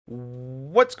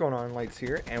What's going on, Lights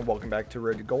here, and welcome back to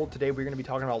Road to Gold. Today we're going to be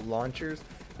talking about launchers.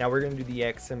 Now we're going to do the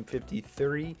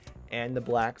XM-53 and the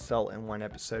Blackcell in one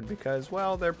episode because,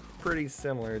 well, they're pretty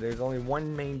similar. There's only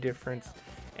one main difference,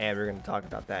 and we're going to talk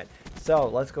about that. So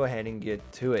let's go ahead and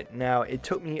get to it. Now, it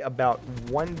took me about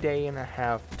 1.5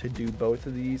 days to do both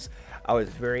of these. I was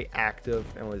very active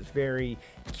and was very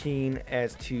keen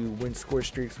as to when score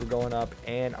streaks were going up,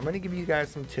 and I'm going to give you guys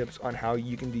some tips on how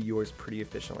you can do yours pretty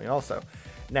efficiently also.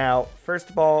 Now, first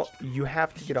of all, you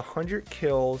have to get 100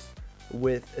 kills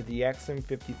with the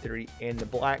XM-53 and the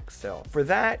Blackcell. For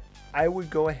that, I would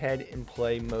go ahead and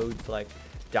play modes like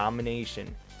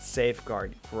Domination,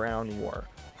 Safeguard, Ground War,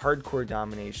 Hardcore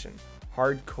Domination,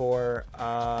 Hardcore,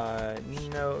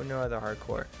 no other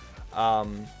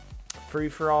Hardcore, Free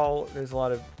for All. There's a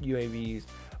lot of UAVs,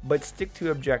 but stick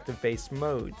to objective-based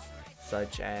modes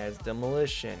such as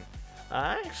Demolition.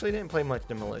 I actually didn't play much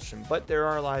Demolition, but there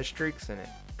are a lot of streaks in it,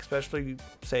 especially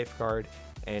Safeguard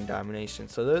and Domination.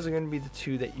 So those are going to be the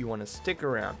two that you want to stick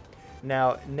around.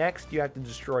 Now, next you have to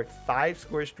destroy 5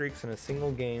 score streaks in a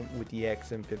single game with the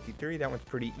XM-53. That one's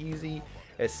pretty easy.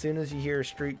 As soon as you hear a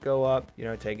streak go up,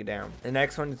 take it down. The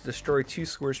next one is destroy 2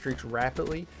 score streaks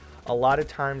rapidly. A lot of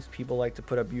times people like to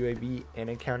put up UAV and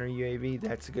a counter UAV.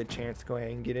 That's a good chance to go ahead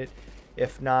and get it.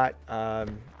 If not, a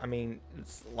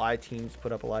lot of teams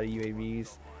put up a lot of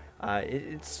UAVs.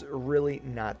 It's really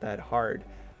not that hard.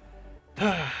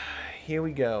 Here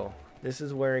we go. This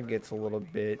is where it gets a little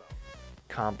bit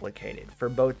complicated. For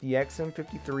both the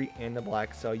XM-53 and the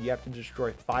Blackcell, you have to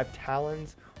destroy 5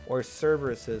 Talons or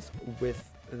Cerberuses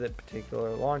with the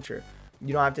particular launcher.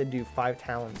 You don't have to do 5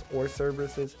 Talons or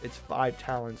Cerberuses. It's 5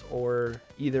 Talons or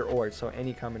either or. So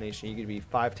any combination. You could be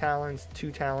 5 Talons,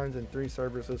 2 Talons, and 3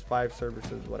 Cerberuses, 5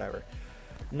 Cerberuses, whatever.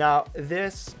 Now,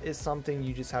 this is something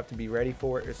you just have to be ready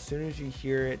for. As soon as you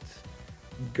hear it,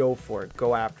 go for it.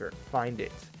 Go after it. Find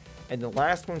it. And the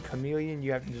last one, Chameleon,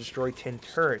 you have to destroy 10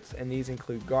 turrets. And these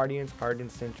include Guardians,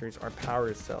 Hardened Sentries, or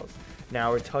Power Cells. Now,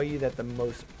 I would tell you that the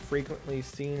most frequently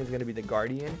seen is going to be the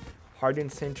Guardian.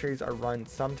 Hardened Sentries are run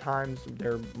sometimes.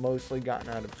 They're mostly gotten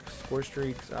out of score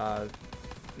streaks.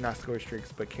 Not score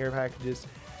streaks, but care packages.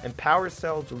 And Power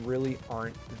Cells really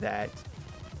aren't that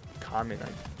common,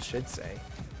 I should say.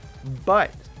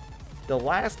 But the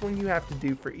last one you have to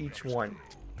do for each one,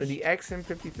 for the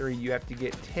XM-53, you have to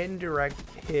get 10 direct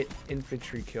hit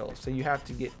infantry kills. So you have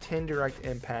to get 10 direct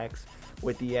impacts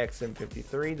with the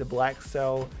XM-53. The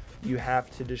Blackcell, you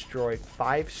have to destroy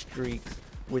 5 streaks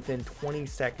within 20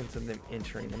 seconds of them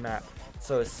entering the map.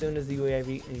 So as soon as the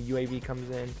UAV comes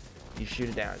in, you shoot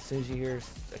it down. As soon as you hear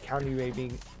a counter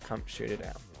UAV, come shoot it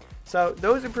down. So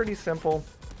those are pretty simple,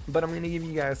 but I'm going to give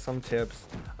you guys some tips,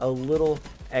 a little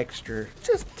extra,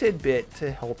 just tidbit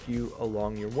to help you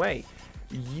along your way.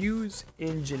 Use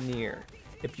Engineer.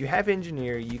 If you have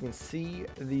Engineer, you can see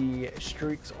the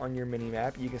streaks on your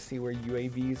mini-map. You can see where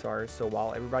UAVs are. So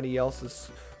while everybody else is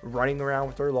running around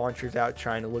with their launchers out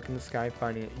trying to look in the sky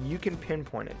finding it, you can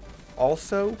pinpoint it.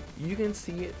 Also, you can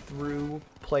see it through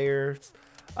players.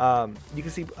 You can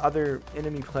see other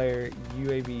enemy player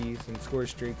UAVs and score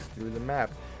streaks through the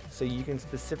map. So you can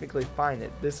specifically find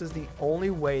it. This is the only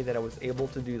way that I was able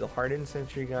to do the Hardened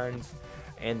Sentry guns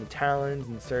and the Talons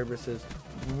and Cerberuses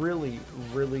really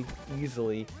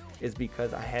easily, is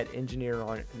because I had Engineer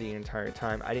on the entire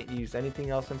time. I didn't use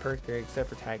anything else in perk there except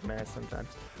for Tag Mask sometimes,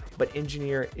 but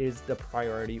Engineer is the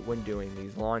priority when doing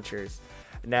these launchers.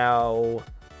 Now,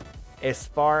 as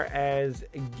far as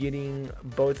getting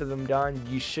both of them done,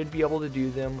 you should be able to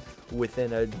do them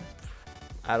within a,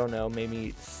 I don't know,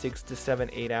 maybe 6 to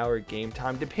 7, 8 hour game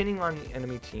time, depending on the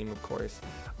enemy team, of course.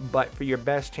 But for your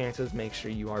best chances, make sure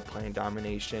you are playing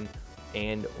Domination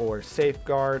and or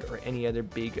Safeguard or any other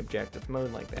big objective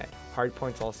mode like that.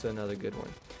 Hardpoint's also another good one.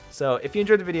 So if you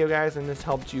enjoyed the video, guys, and this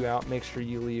helped you out, make sure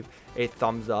you leave a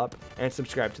thumbs up and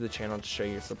subscribe to the channel to show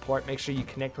your support. Make sure you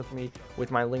connect with me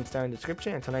with my links down in the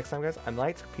description. Until next time, guys, I'm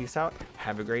Lights. Peace out.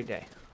 Have a great day.